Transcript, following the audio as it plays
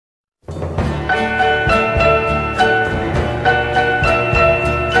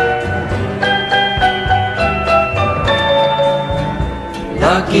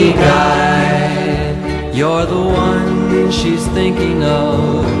guy, you're the one she's thinking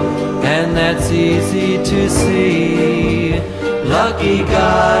of, and that's easy to see. Lucky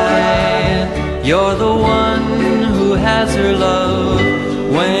guy, you're the one who has her love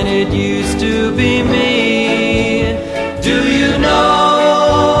when it used to be me. Do you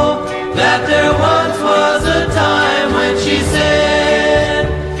know that there once was a time when she said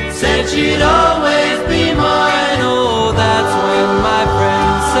she'd always be mine? Oh, that's when my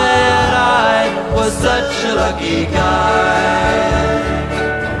friend said I was such a lucky guy.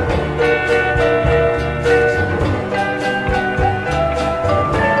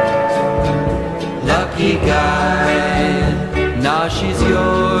 Lucky guy, now she's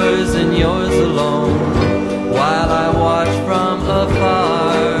yours and yours alone, while I watch from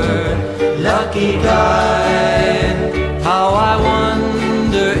afar. Lucky guy, how I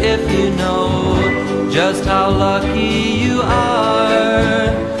wonder if you know just how lucky you are.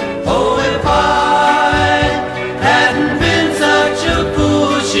 Oh, if I hadn't been such a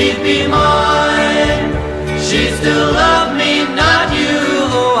fool, she'd be mine. She'd still love me, not you.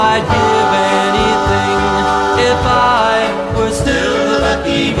 Oh, I'd give anything if I were still the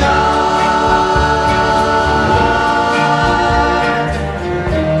lucky guy.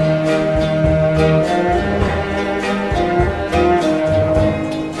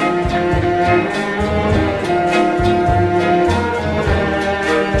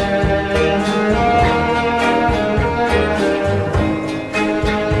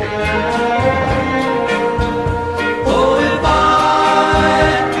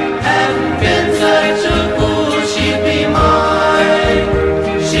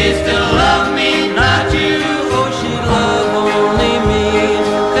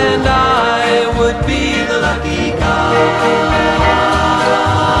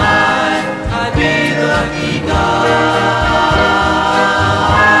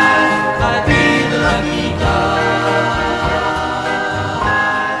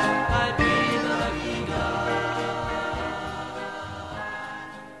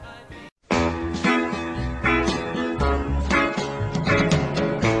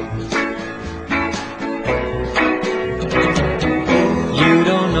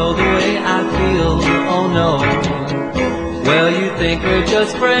 We're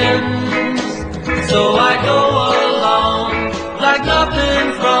just friends, so I go along like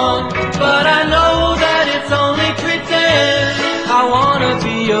nothing's wrong, but I know that it's only pretend. I wanna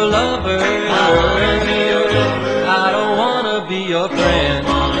be your lover, I don't wanna be your friend.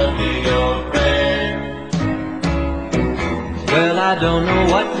 Well, I don't know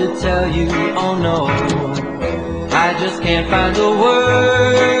what to tell you, oh no, I just can't find the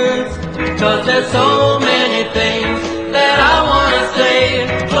words, 'cause there's so many things that I wanna say,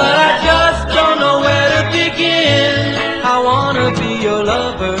 but I just don't know where to begin. I wanna be your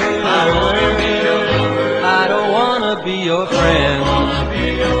lover, I don't wanna be your friend.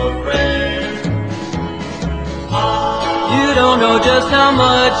 You don't know just how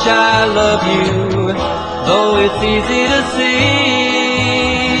much I love you, though it's easy to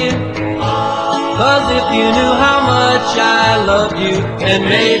see. 'Cause if you knew how much I love you, and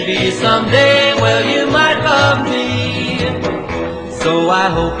maybe someday, well, you might love me. So I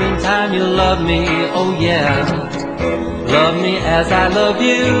hope in time you'll love me, oh yeah, love me as I love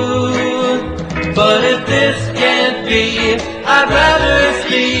you. But if this can't be, I'd rather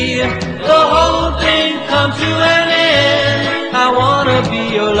see the whole thing come to an end. I wanna be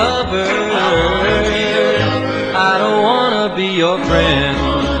your lover, I don't wanna be your friend.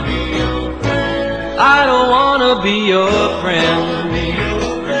 I don't wanna be your friend,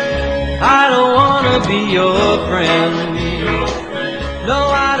 I don't wanna be your friend. No,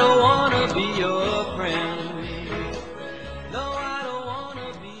 I don't wanna be your friend. No, I don't wanna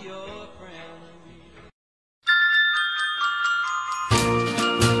be your friend.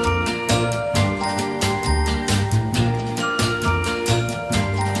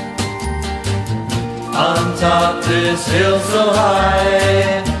 On top this hill so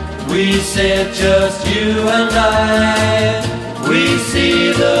high, we sit just you and I. We see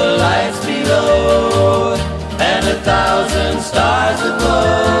the lights below, and 1,000 stars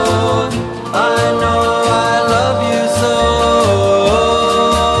aglow. I know I love you so,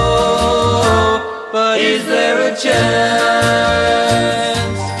 but is there a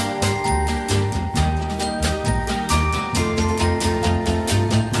chance?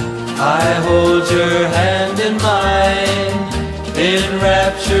 I hold your hand in mine, in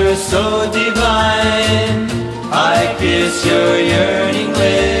rapture so divine. I kiss your yearning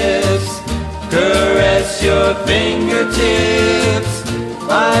lips, caress your fingertips.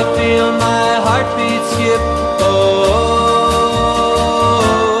 I feel my heartbeat skip, oh,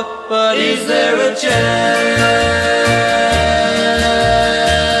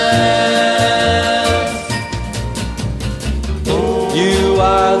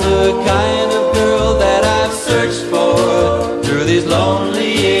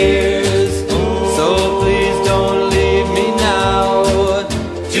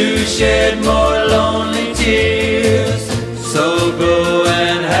 shed more lonely tears. So go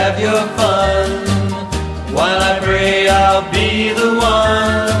and have your fun, while I pray I'll be the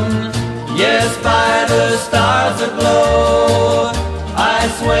one. Yes, by the stars aglow, I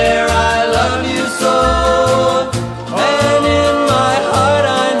swear I love you so. And in my heart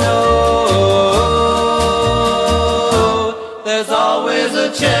I know there's always a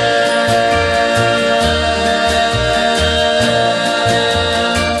chance.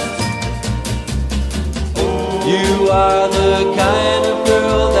 You are the kind of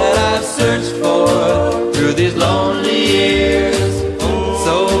girl that I've searched for through these lonely years.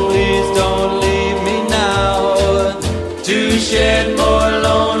 So please don't leave me now to shed more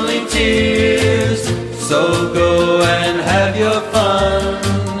lonely tears. So go and have your fun,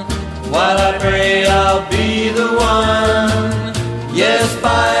 while I pray I'll be the one. Yes,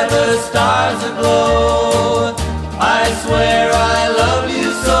 by the stars aglow, I swear I love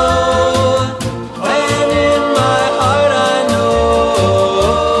you so. And in my heart I know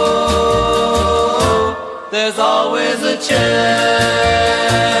there's always a chance.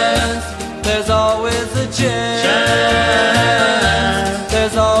 There's always a chance.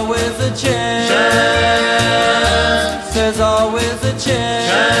 There's always a chance. There's always a chance.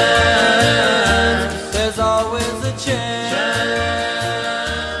 There's always a chance.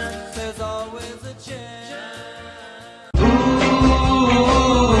 There's always a chance.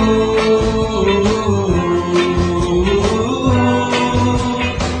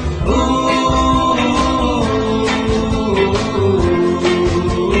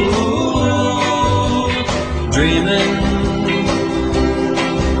 Dreaming,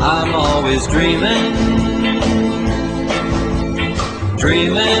 I'm always dreaming.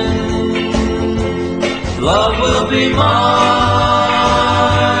 Dreaming, love will be mine.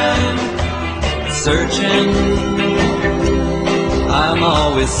 Searching, I'm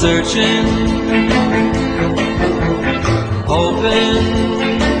always searching. Hoping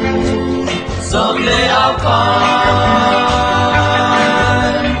someday I'll find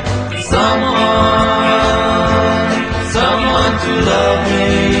someone to love me,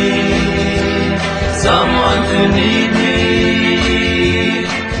 someone to need me.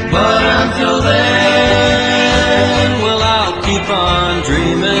 But until then, well, I'll keep on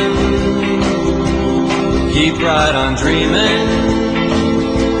dreaming, keep right on dreaming,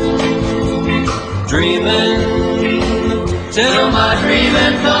 dreaming till my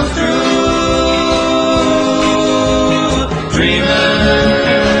dreaming comes true. Dreaming,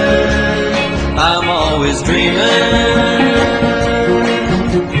 I'm always dreaming.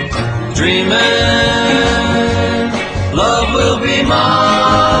 Dreaming, love will be mine.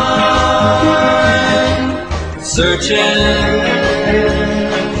 Searching,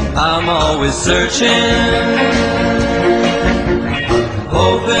 I'm always searching.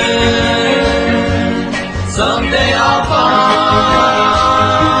 Hoping someday I'll find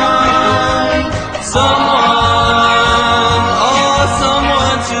someone, oh,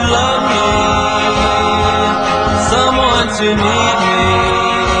 someone to love me, someone to need me.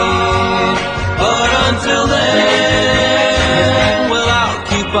 But until then, well, I'll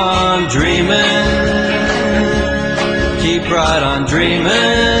keep on dreaming, keep right on dreaming,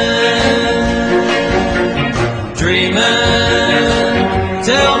 dreaming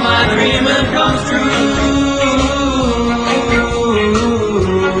till my dreaming comes true.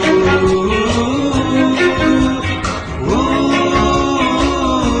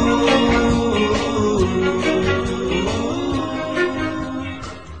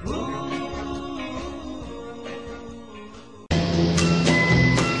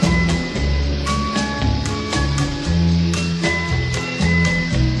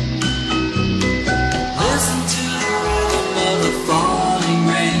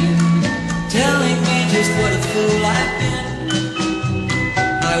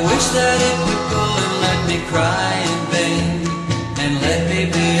 That it would go and let me cry in vain, and let me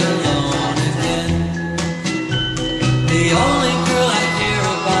be alone again. The only girl I care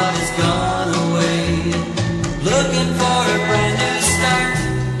about is gone away, looking for a brand new start.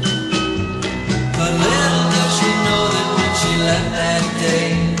 But little does she know that when she left that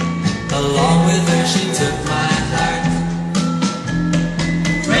day, along with her she took my heart.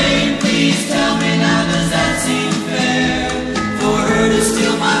 Rain, please tell me now, does that seem fair? For her to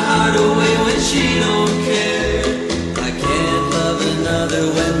steal my heart away when she don't care. I can't love another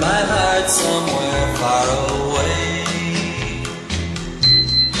when my heart's somewhere far away.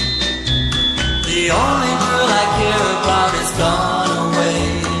 The only girl I care about is gone away,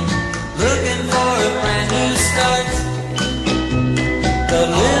 looking for a brand new start. But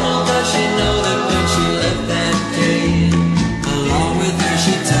little does she know that when she left that day, along with her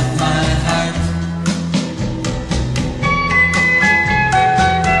she took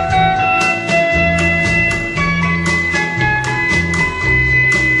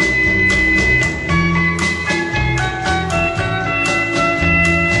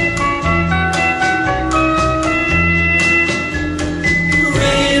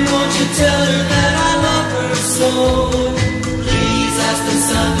soul. Please ask the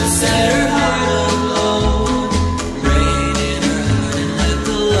sun to set her heart aglow. Rain in her heart and let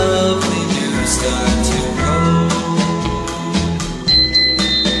the love we knew start to grow.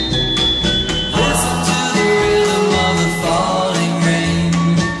 Listen to the rhythm of the falling rain,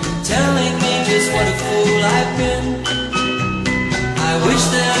 telling me just what a fool I've been. I wish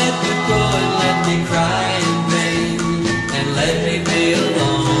that it would go and let me cry in vain, and let me be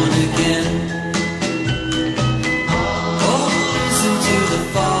alone again. Oh, listen to the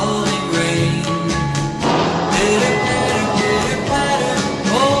falling rain. Pitter, pitter, pitter, patter.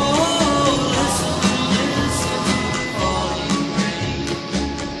 Oh, listen, listen to the falling rain.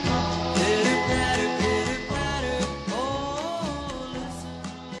 Pitter, patter, pitter, patter. Oh, listen.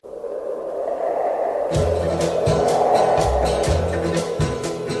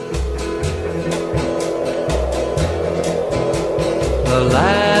 The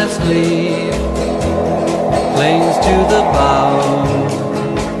last leaf clings to the bough.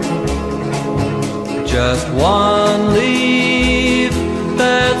 Just one leaf,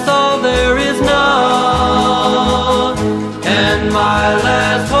 that's all there is now. And my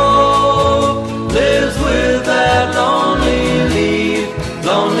last hope lives with that lonely leaf,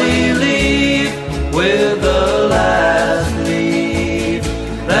 with the last leaf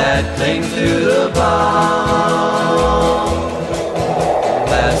that clings to the bough.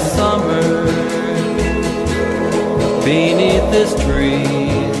 Last summer, beneath this tree,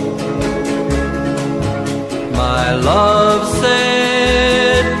 my love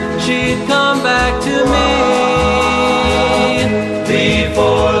said she'd come back to me.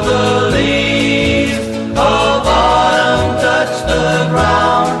 Before the leaves of autumn touch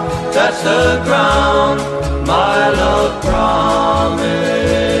the ground, my love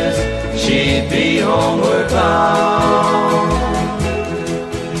promised she'd be homeward bound.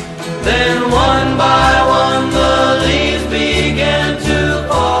 Then one by one the leaves began to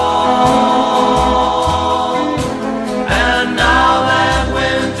fall, and now that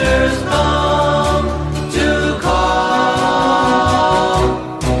winter's come to call,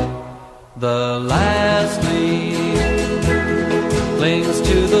 the last leaf clings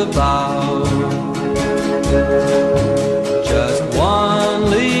to the bough. Just one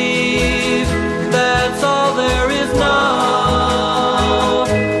leaf, that's all there is now.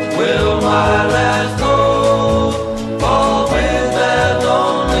 Will my last hope fall with that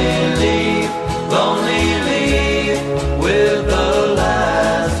lonely leaf, with the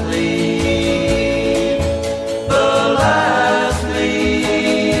last leaf, with the last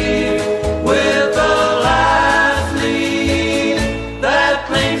leaf that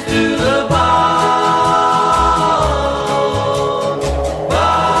clings to the bough.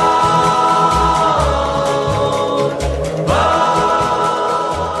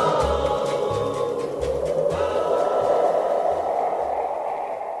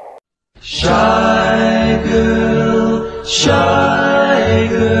 Shy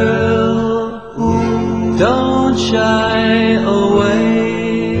girl, ooh, don't shy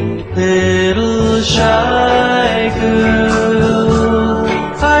away, little shy girl.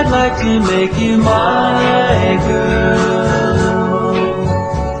 I'd like to make you my girl,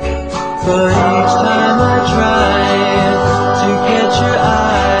 but each time I try to catch your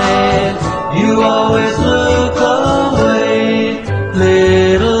eye, you always look away,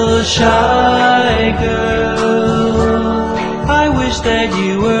 little shy girl. I wish that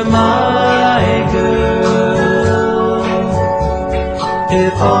you were my girl.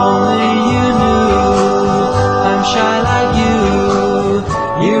 If only you knew I'm shy like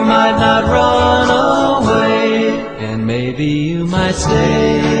you might not run away, and maybe you might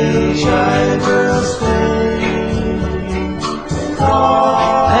stay, shy girl, stay.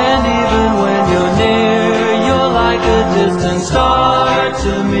 And even when you're near, you're like a distant star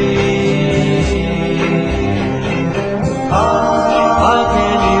to me. How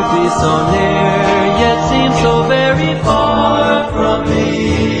can you be so near, yet seem so very far from me?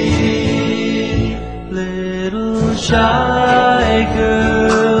 Little shy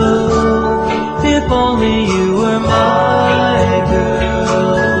girl, if only you were my girl.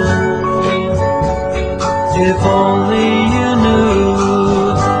 If only you knew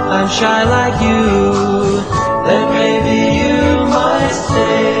I'm shy like you, then maybe you might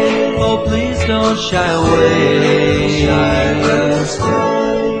stay. Oh, please don't shy away,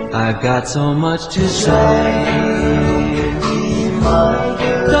 I've got so much to say.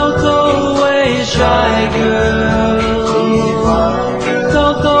 Don't go away, shy girl.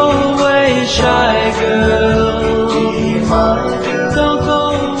 Don't go away, shy girl. Don't go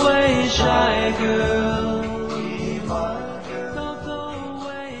away, shy girl. Don't go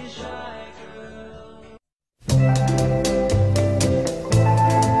away, shy girl.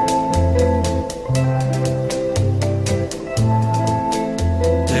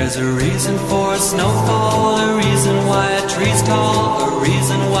 There's a reason for snowfall, a reason why a tree's tall, a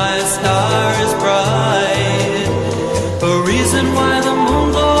reason why a star is bright, a reason why the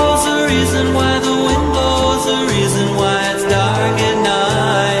moon glows, a reason why the wind blows, a reason why it's dark at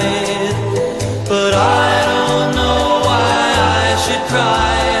night. But I don't know why I should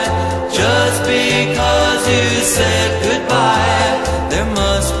cry just because you said goodbye. There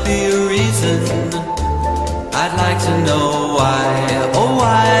must be a reason, I'd like to know why. Oh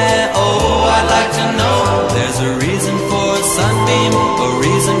why, oh I'd like to know. There's a reason for a sunbeam, a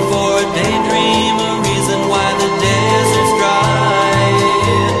reason for a daydream, a reason why the desert's dry,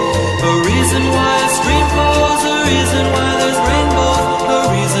 a reason why a stream flows, a reason why there's rainbows, a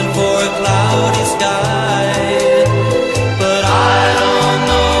reason for a cloudy sky. But I don't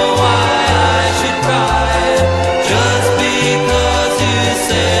know why I should cry just because you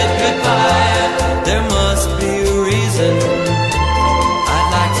said goodbye. There must be a reason, I'd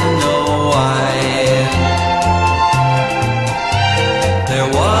like to know why. There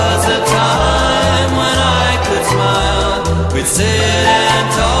was a time when I could smile, we'd sit and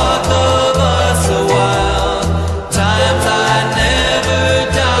talk of us a while. Times I'd never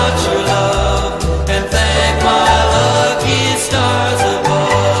doubt your love and thank my lucky stars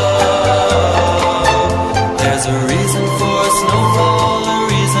above. There's a reason for a snowfall, a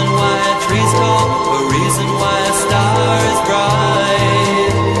reason why a tree's tall, a reason why a star is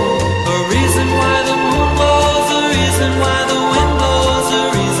bright, a reason why the moon glows, a reason why the wind blows, a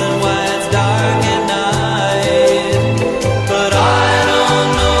reason why it's dark at night. But I don't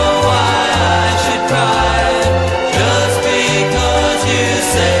know why I should cry just because you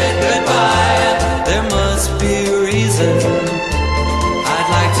said goodbye. There must be a reason, I'd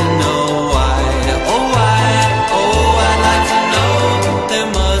like to know why. Oh why, oh I'd like to know. There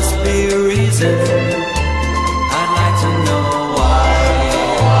must be a reason, I'd like to know why.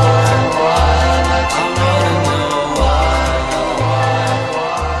 I wanna know why.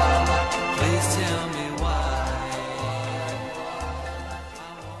 Please tell me why.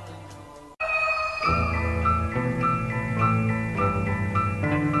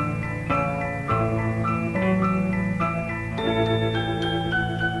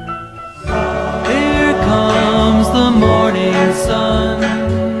 Here comes the morning sun,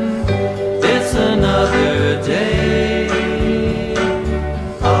 it's another day,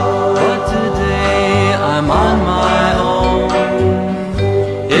 but today I'm on my own.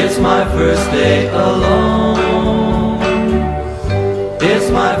 It's my first day alone, it's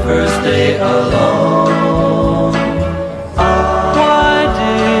my first day alone. Why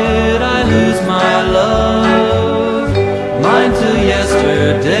did I lose my love, mine till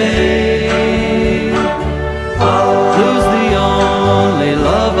yesterday? Lose the only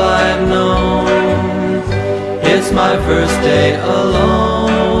love I've known. It's my first day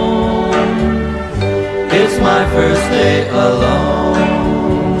alone, it's my first day alone.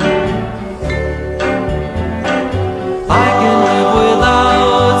 I can live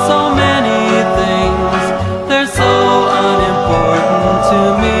without so many things, they're so unimportant to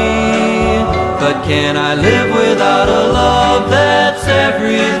me. But can I live without a love that's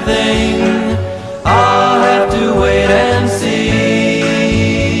everything? I'll have to wait and see.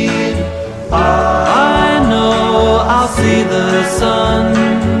 I know I'll see the sun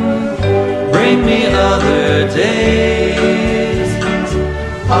bring me other days,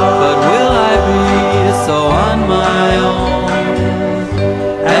 but will I be so on my own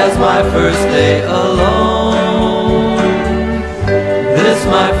as my first day alone? This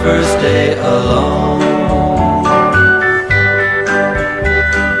my first day alone.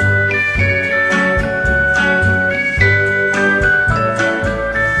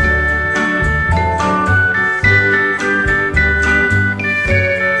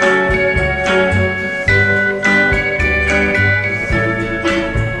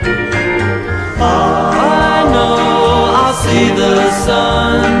 See the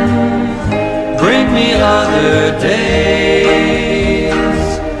sun bring me other days,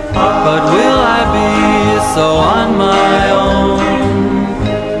 but will I be so on my own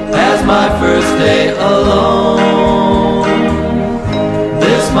as my first day alone?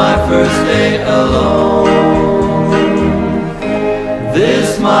 This my first day alone,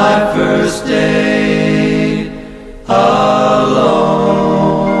 this my first day alone.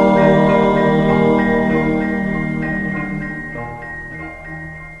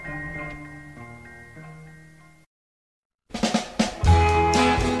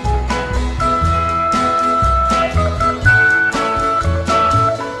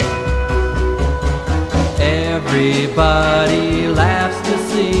 Everybody laughs to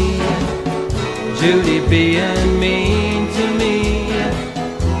see Judy being mean to me.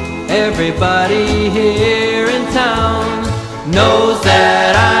 Everybody here in town knows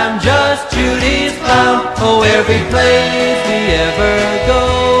that I'm just Judy's clown. Oh, every place we ever go,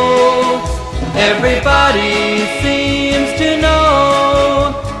 everybody seems to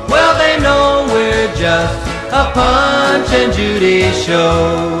know. Well, they know we're just a Punch and Judy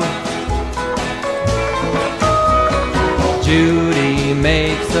show. Judy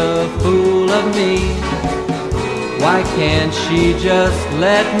makes a fool of me. Why can't she just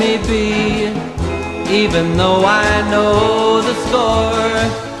let me be? Even though I know the score,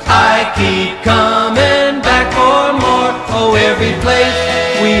 I keep coming back for more. Oh, every place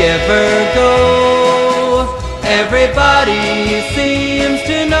we ever go, everybody seems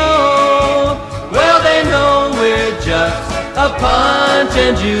to know. Well, they know we're just a Punch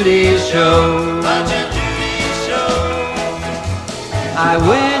and Judy show. Punch and Judy show. I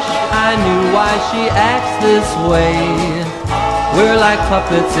wish I knew why she acts this way. We're like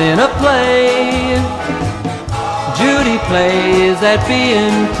puppets in a play. Judy plays at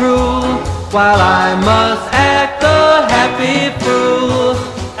being cruel, while I must act the happy fool.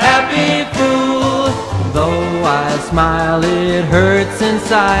 Happy fool. Though I smile, it hurts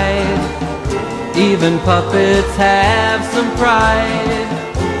inside. Even puppets have some pride.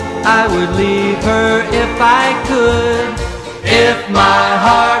 I would leave her if I could, if my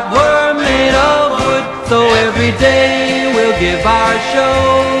heart were made of wood. So every day we'll give our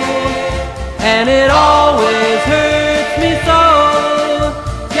show, and it always hurts me so.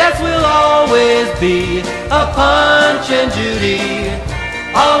 Yes, we'll always be a Punch and Judy.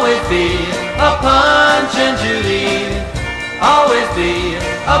 Always be a Punch and Judy. Always be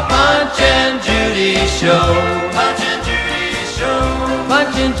a Punch and Judy show. Punch and Judy show.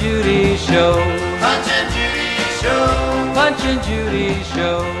 Punch and Judy show. Punch and Judy show. Punch and Judy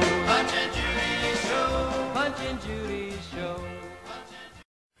show. Punch and Judy show. Punch and Judy show.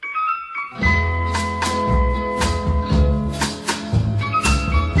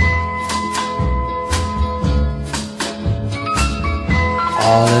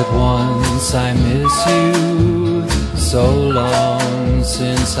 All at once I miss you. So long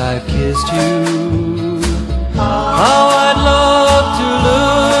since I've kissed you. How I'd love to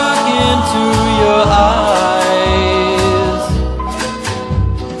look into your eyes.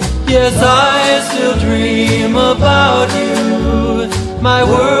 Yes, I still dream about you. My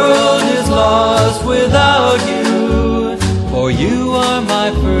world is lost without you. For you are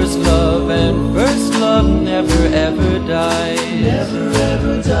my first love, and first love never ever dies. Never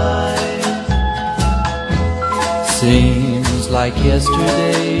ever dies. Seems like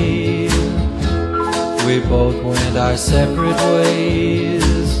yesterday we both went our separate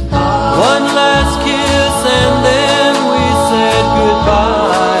ways. One last kiss and then we said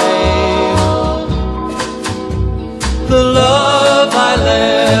goodbye. The love I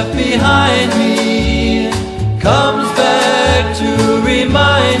left behind me comes back to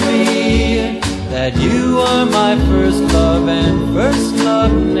remind me that you are my first love, and first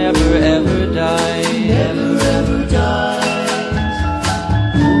love never ever dies. Never ever dies.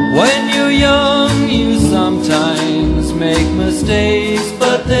 When you're young, you sometimes make mistakes,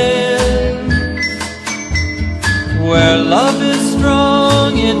 but then where love is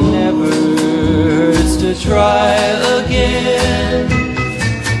strong, it never hurts to try again.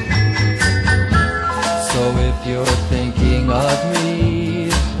 So if you're thinking of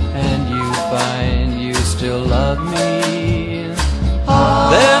me and you find you still love me,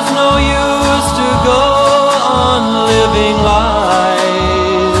 there's no use to go on living lies.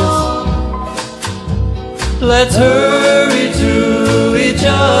 Let's hurry to each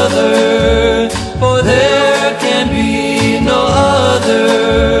other, for there can be no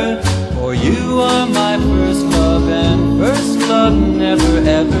other. For you are my first love, and first love never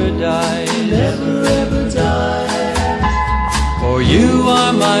ever dies. Never ever dies. For you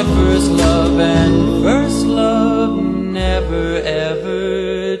are my first love, and first love never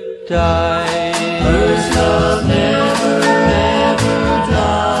ever dies. First love never ever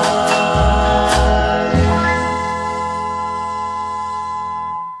dies.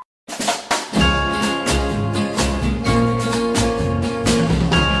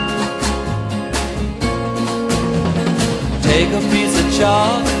 Take a piece of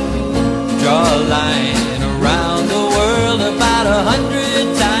chalk, draw a line around the world about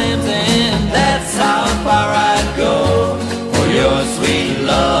 100 times, and that's how far I'd go for your sweet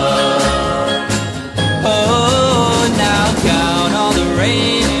love. Oh, now count all the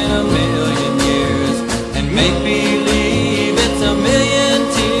rain in a million years, and make believe it's a million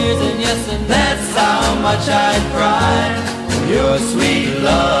tears, and yes, and that's how much I'd cry for your sweet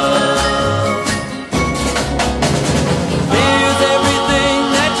love. Here's everything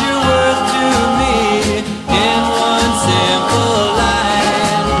that you're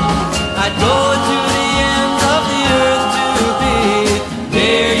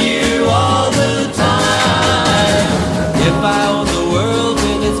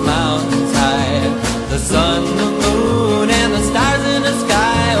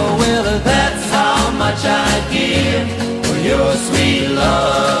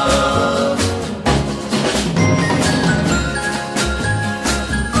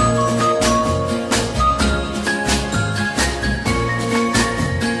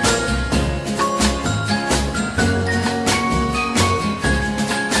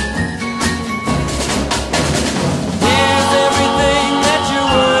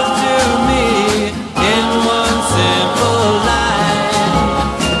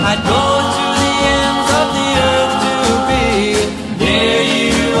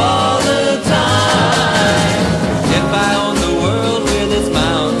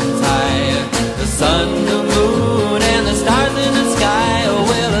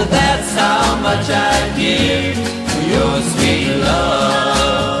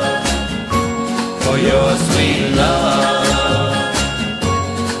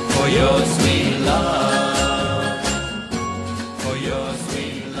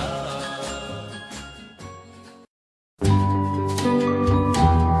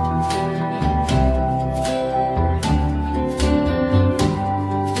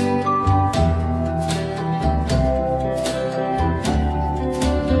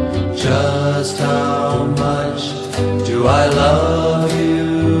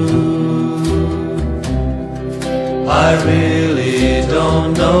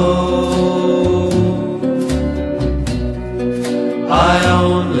know. I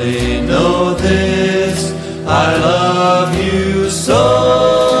only know this, I love you so.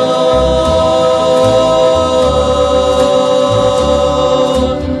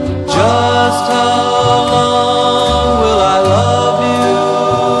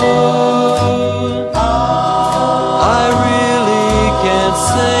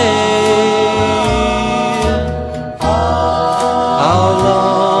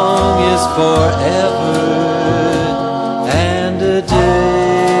 Forever and a day.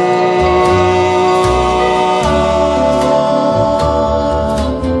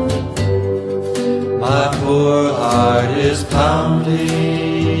 My poor heart is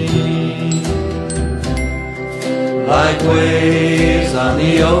pounding like waves on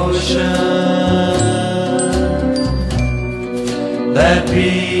the ocean that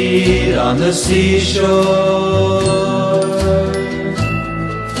beat on the seashore.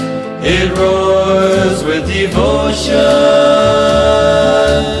 It roars with devotion.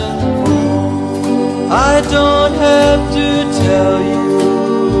 I don't have to tell you.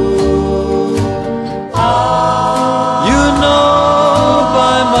 You know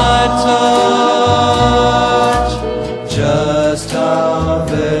by my touch just how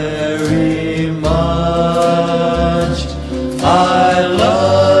very much I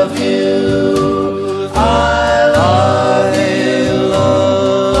love you.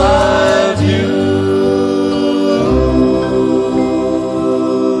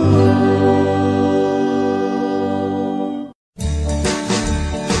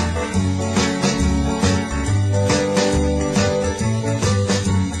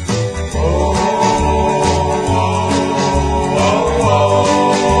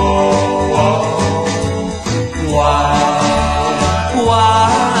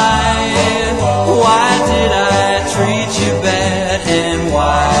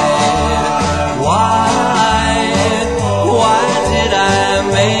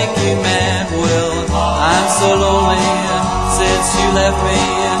 Left me,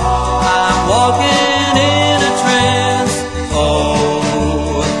 I'm walking in a trance.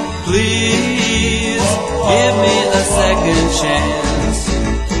 Oh, please give me a second chance.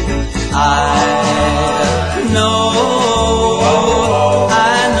 I know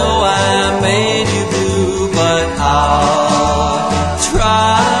I made you blue, but I'll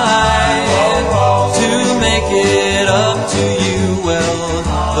try to make it up to you. Well,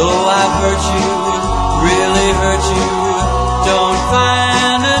 though I've hurt you, really hurt you, don't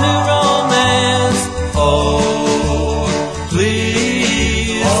find a new romance. Oh,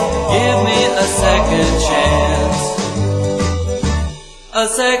 please give me a second chance. A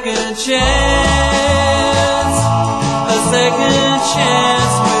second chance. A second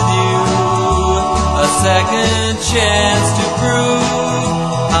chance with you. A second chance to prove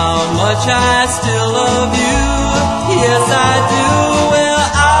how much I still love you. Yes, I do. Well,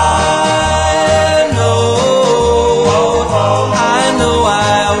 I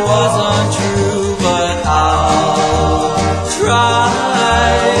was untrue, but I'll try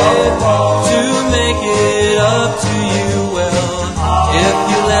to make it up to you. Well, if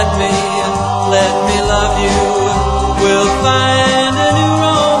you let me love you, we'll find a new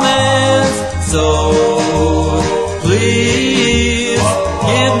romance. So please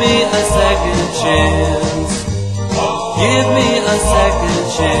give me a second chance. Give me a second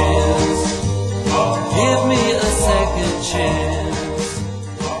chance. Give me a second chance.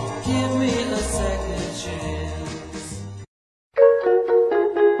 Give me a second chance.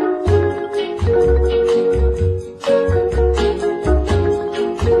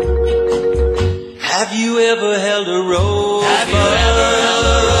 Have you ever held a rose? Have you ever held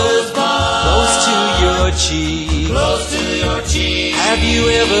a rosebud close to your cheek? Close to your cheek. Have you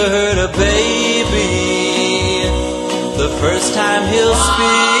ever heard a baby the first time he'll speak?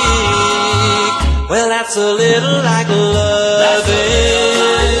 Well, that's a little like loving.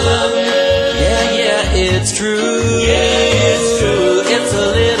 Yeah, it's true. Yeah, it's true. It's a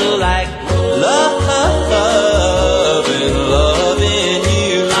little like loving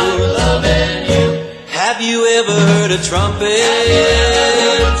you. Have you ever heard a trumpet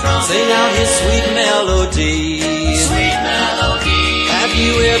sing out his sweet melody? Sweet melody. Have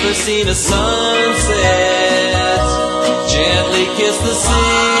you ever seen a sunset gently kiss the sea?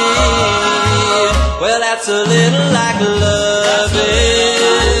 Well, that's a little like loving.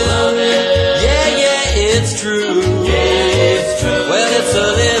 Yeah, it's true. Well, it's a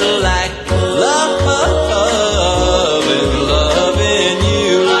little like loving you.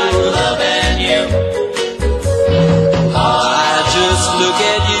 I just look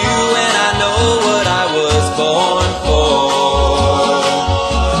at you and I know what I was born for.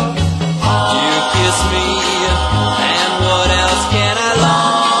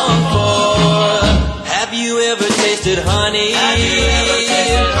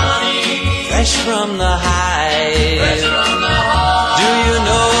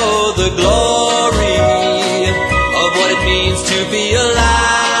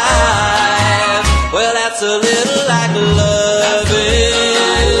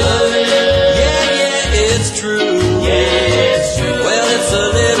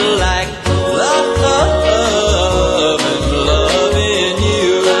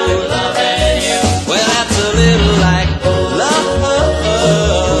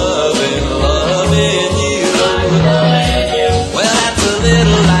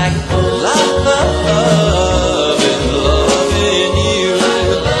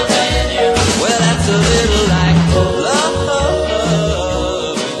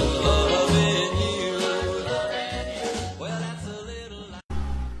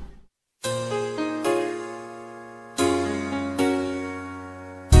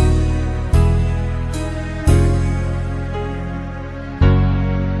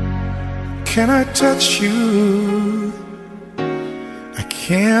 Can I touch you? I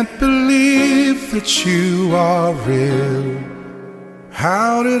can't believe that you are real.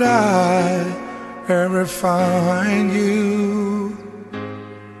 How did I ever find you?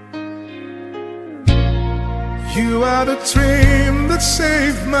 You are the dream that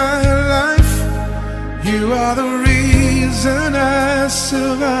saved my life. You are the reason I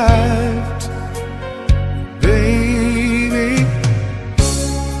survived. Baby,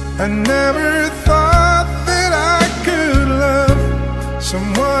 I never thought that I could love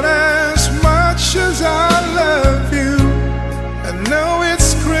someone as much as I love you. I know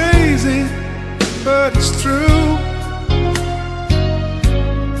it's crazy, but it's true.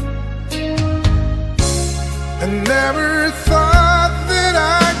 I never thought that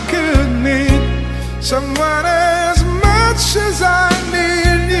I could need someone as much as I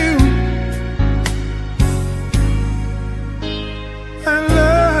need you. I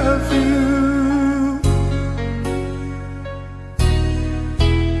love you.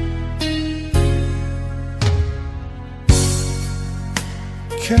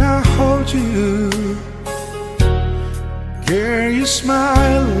 Can I hold you? Girl, your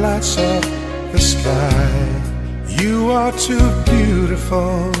smile lights up the sky. You are too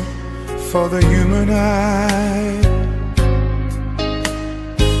beautiful for the human eye.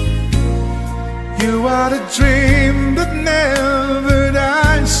 You are the dream that never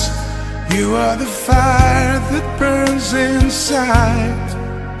dies. You are the fire that burns inside.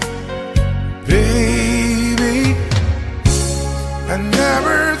 Baby, I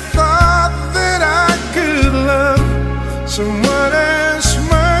never thought that I could love someone as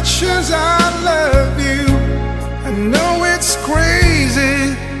much as I love you. I know it's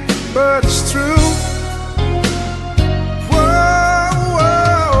crazy, but it's true. Whoa,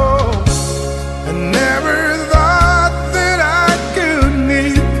 whoa. I never thought that I could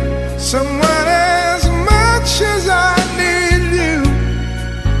need someone as much as I need you.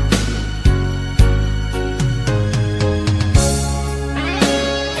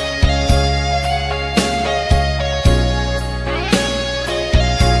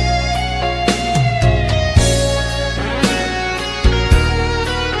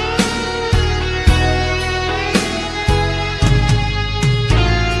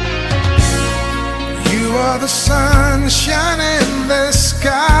 The sunshine in the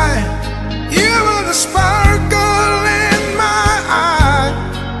sky. You are the sparkle in my eye.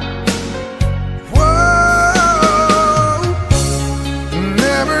 Whoa,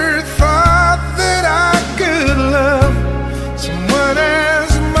 never thought that I could love someone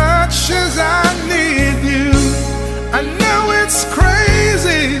as much as I need you. I know it's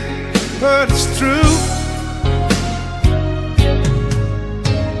crazy, but it's true.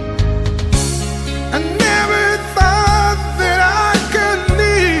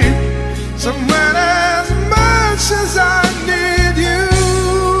 Someone as much as I need you.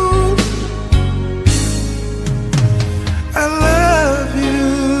 I love you.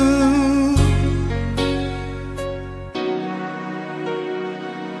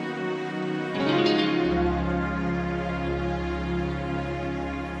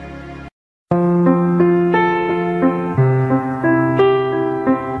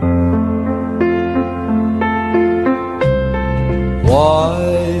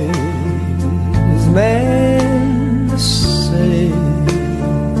 Wise men say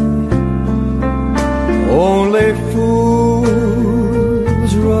only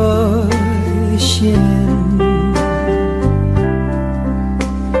fools rush in,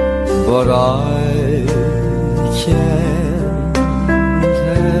 but I can't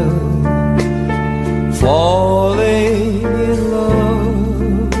help falling in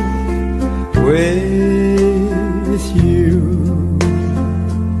love with you.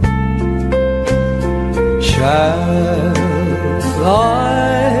 Shall I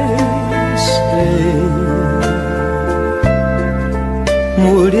stay?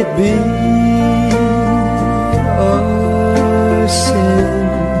 Would it be a sin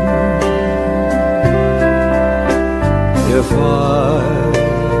if I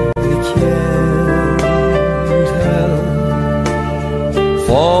can't help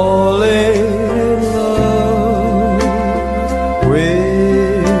falling in love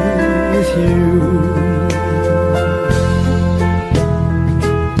with you?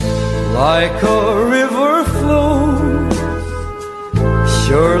 Like a river flows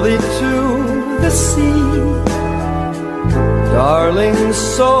surely to the sea, darling,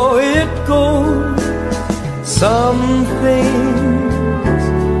 so it goes. Some things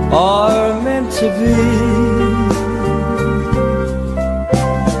are meant to be.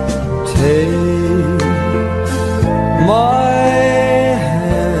 Take my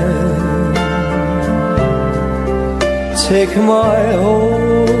hand, take my whole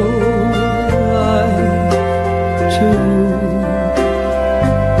life too.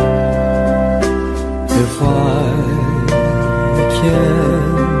 If I can't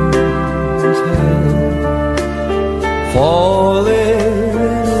help falling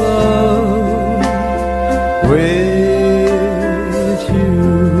in love with you.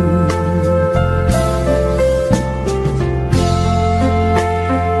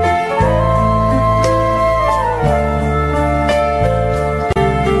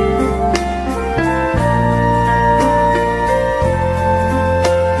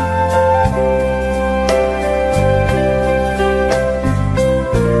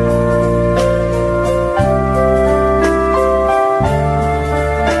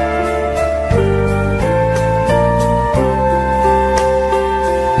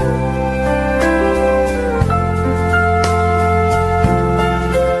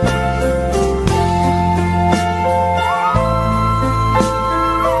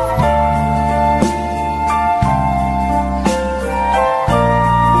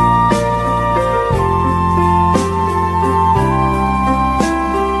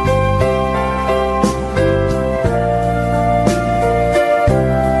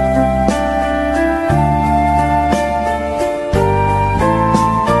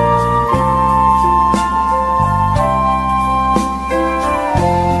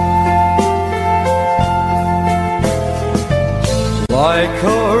 Like a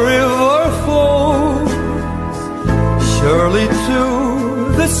river flows surely to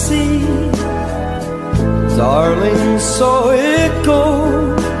the sea, darling, so it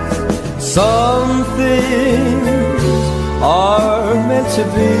goes. Some things are meant to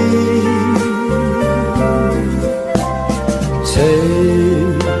be.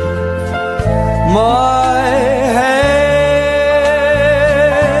 Take my hand,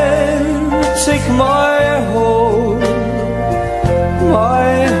 take my whole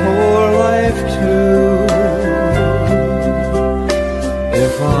life too.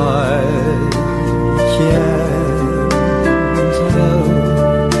 If I can't help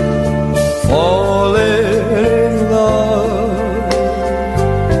falling in love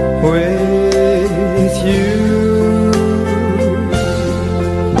with you,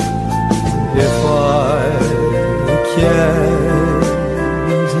 if I can't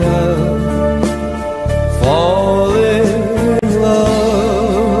help falling in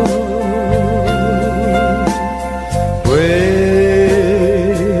love with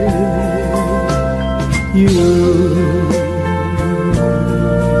you.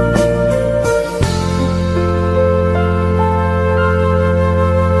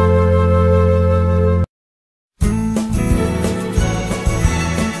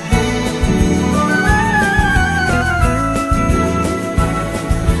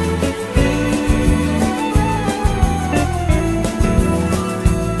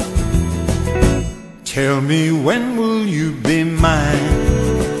 Tell me, when will you be mine?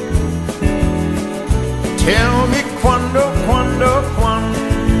 Tell me quando, quando,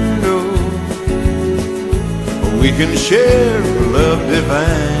 quando we can share a love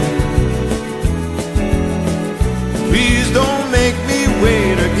divine. Please don't make me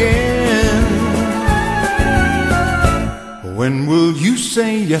wait again. When will you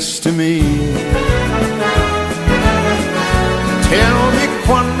say yes to me? Tell me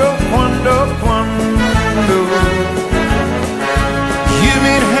quando, quando, quando you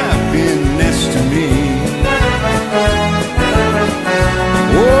mean happiness to me.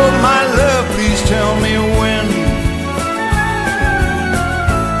 Oh, my love, please tell me when.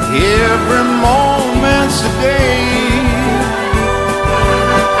 Every moment's a day.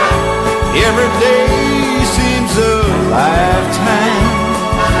 Every day seems a lifetime.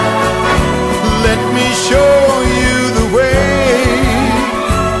 Let me show you the way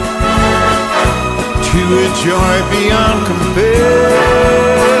to a joy beyond compare.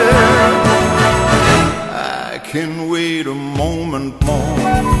 I can wait a moment more.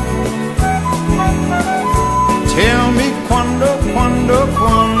 Tell me quando, quando,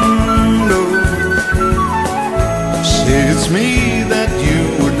 quando. Say it's me that you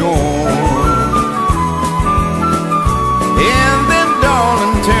adore. And then,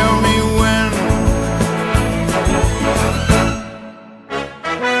 darling, tell me when.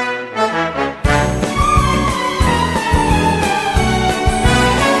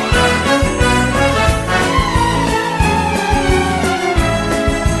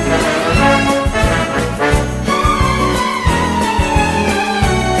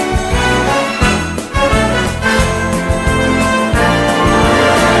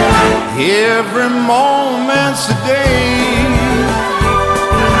 Every moment's a day.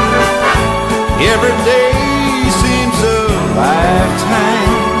 Every day seems a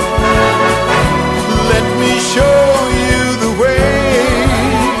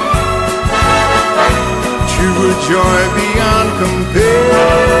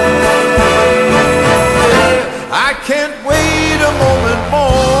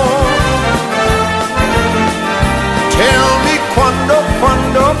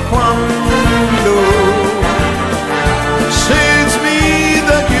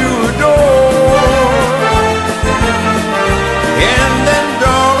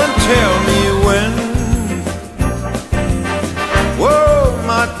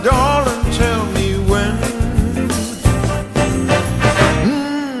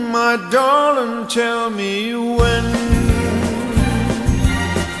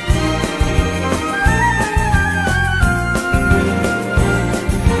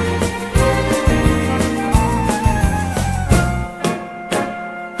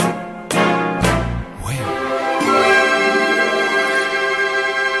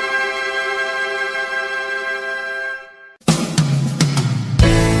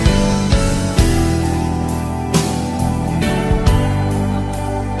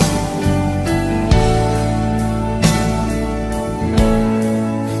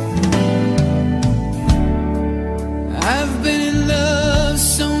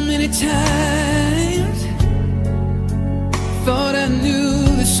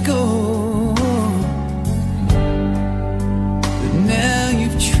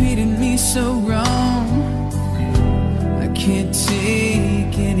so wrong. I can't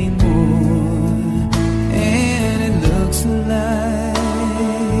take anymore, and it looks like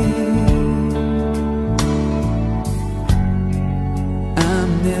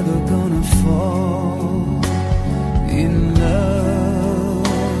I'm never gonna fall in love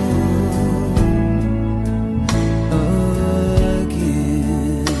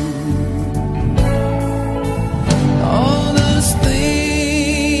again. All those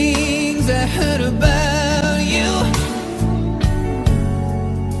things I heard about you,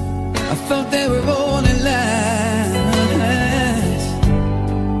 I thought they were only lies.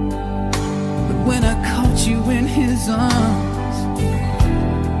 But when I caught you in his arms,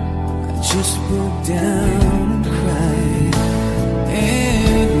 I just broke down and cried. And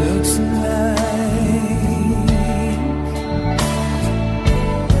it looks like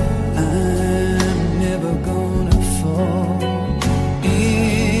I'm never gonna fall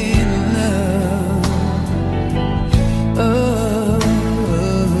in love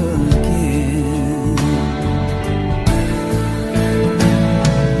again.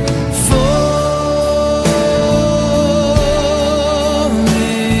 Fall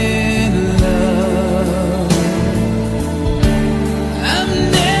in love. I'm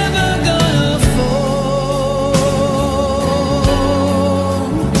never gonna fall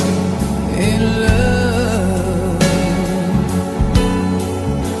in love.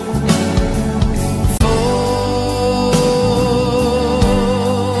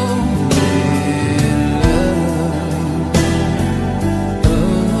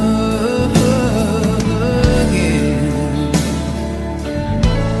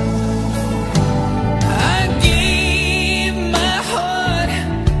 I gave my heart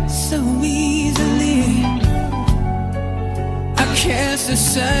so easily. I cast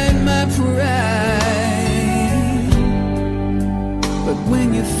aside my pride. But when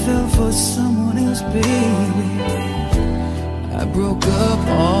you fell for someone else, baby, I broke up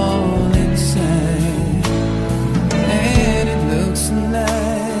all inside. And it looks like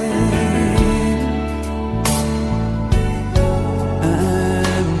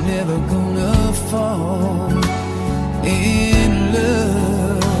I'm never gonna fall in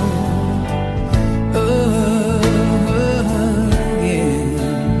love again.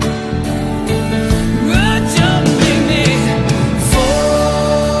 Right up in me, fall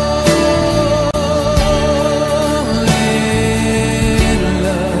in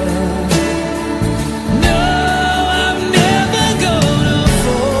love. No, I'm never gonna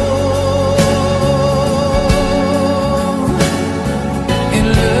fall in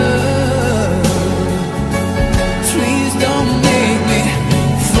love. Please don't make me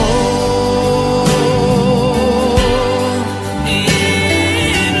fall in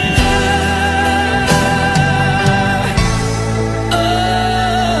love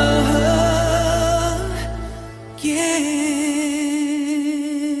again.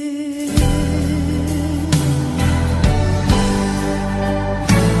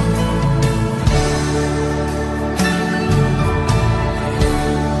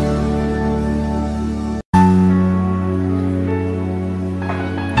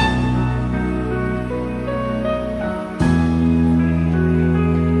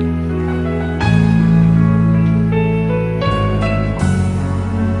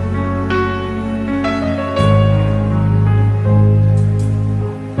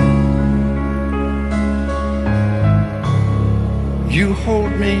 You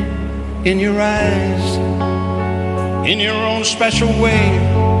hold me in your eyes, in your own special way.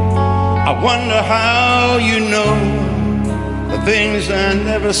 I wonder how you know the things I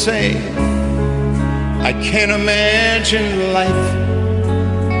never say. I can't imagine life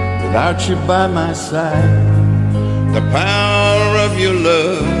without you by my side. The power of your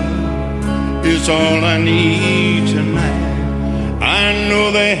love is all I need tonight. I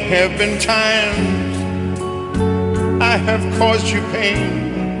know there have been times I have caused you pain.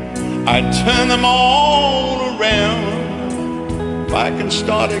 I turn them all around. If I can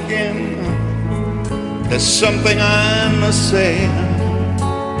start again, there's something I must say.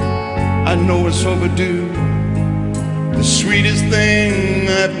 I know it's overdue. The sweetest thing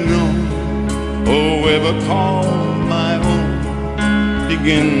I've known, oh, ever called my own,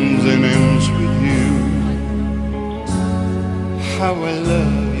 begins and ends with you. How I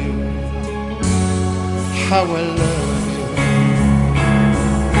love you, how I love you.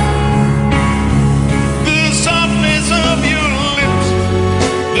 The softness of your lips,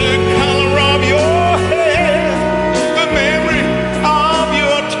 the color of your hair, the memory of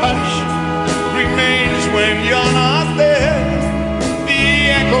your touch remains when you're not there. The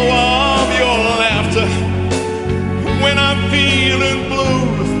echo of your laughter when I'm feeling blue,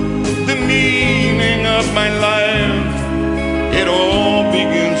 the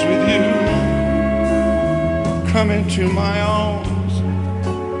into my arms,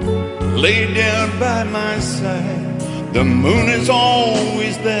 lay down by my side. The moon is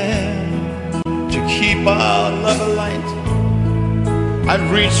always there to keep our love alight. I've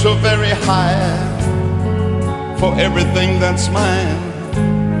reached so very high for everything that's mine,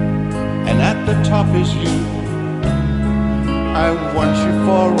 and at the top is you. I want you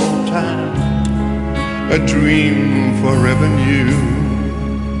for all time, a dream forever new.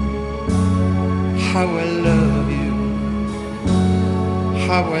 How I love you,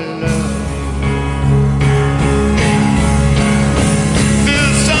 how I love you. The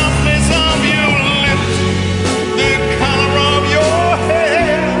softness of your lips, the color of your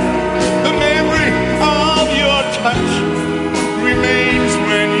hair, the memory of your touch remains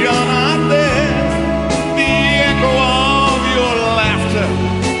when you're not there. The echo of your laughter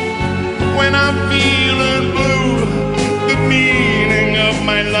when I'm feeling blue, the meaning of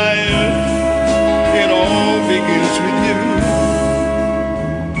my life, it all begins with you.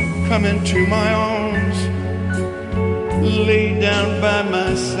 Come into my arms, lay down by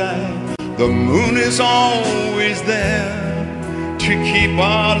my side. The moon is always there to keep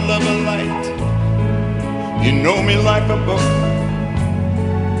our love alight. You know me like a book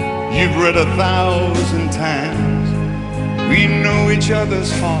you've read 1,000 times. We know each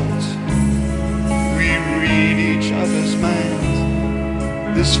other's hearts, we read each other's minds.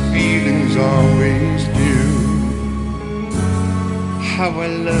 This feeling's always new. How I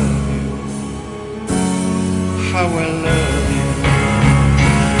love you, how I love you.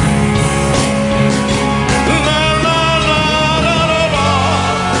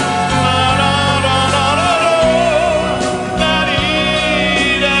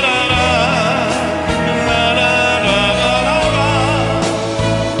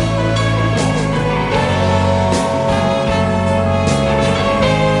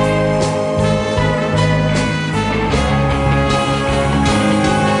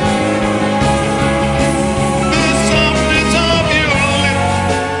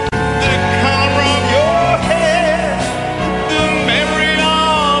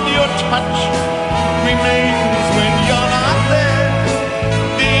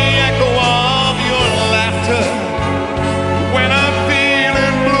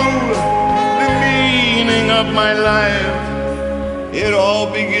 My life, it all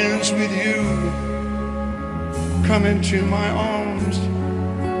begins with you. Come into my arms,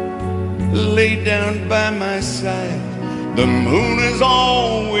 lay down by my side. The moon is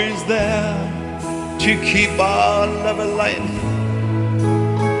always there to keep our love alive.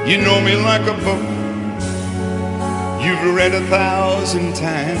 You know me like a book you've read 1,000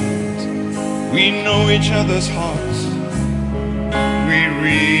 times. We know each other's hearts, we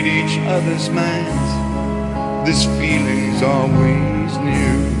read each other's minds. This feeling's always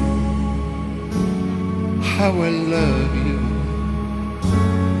new. How I love you,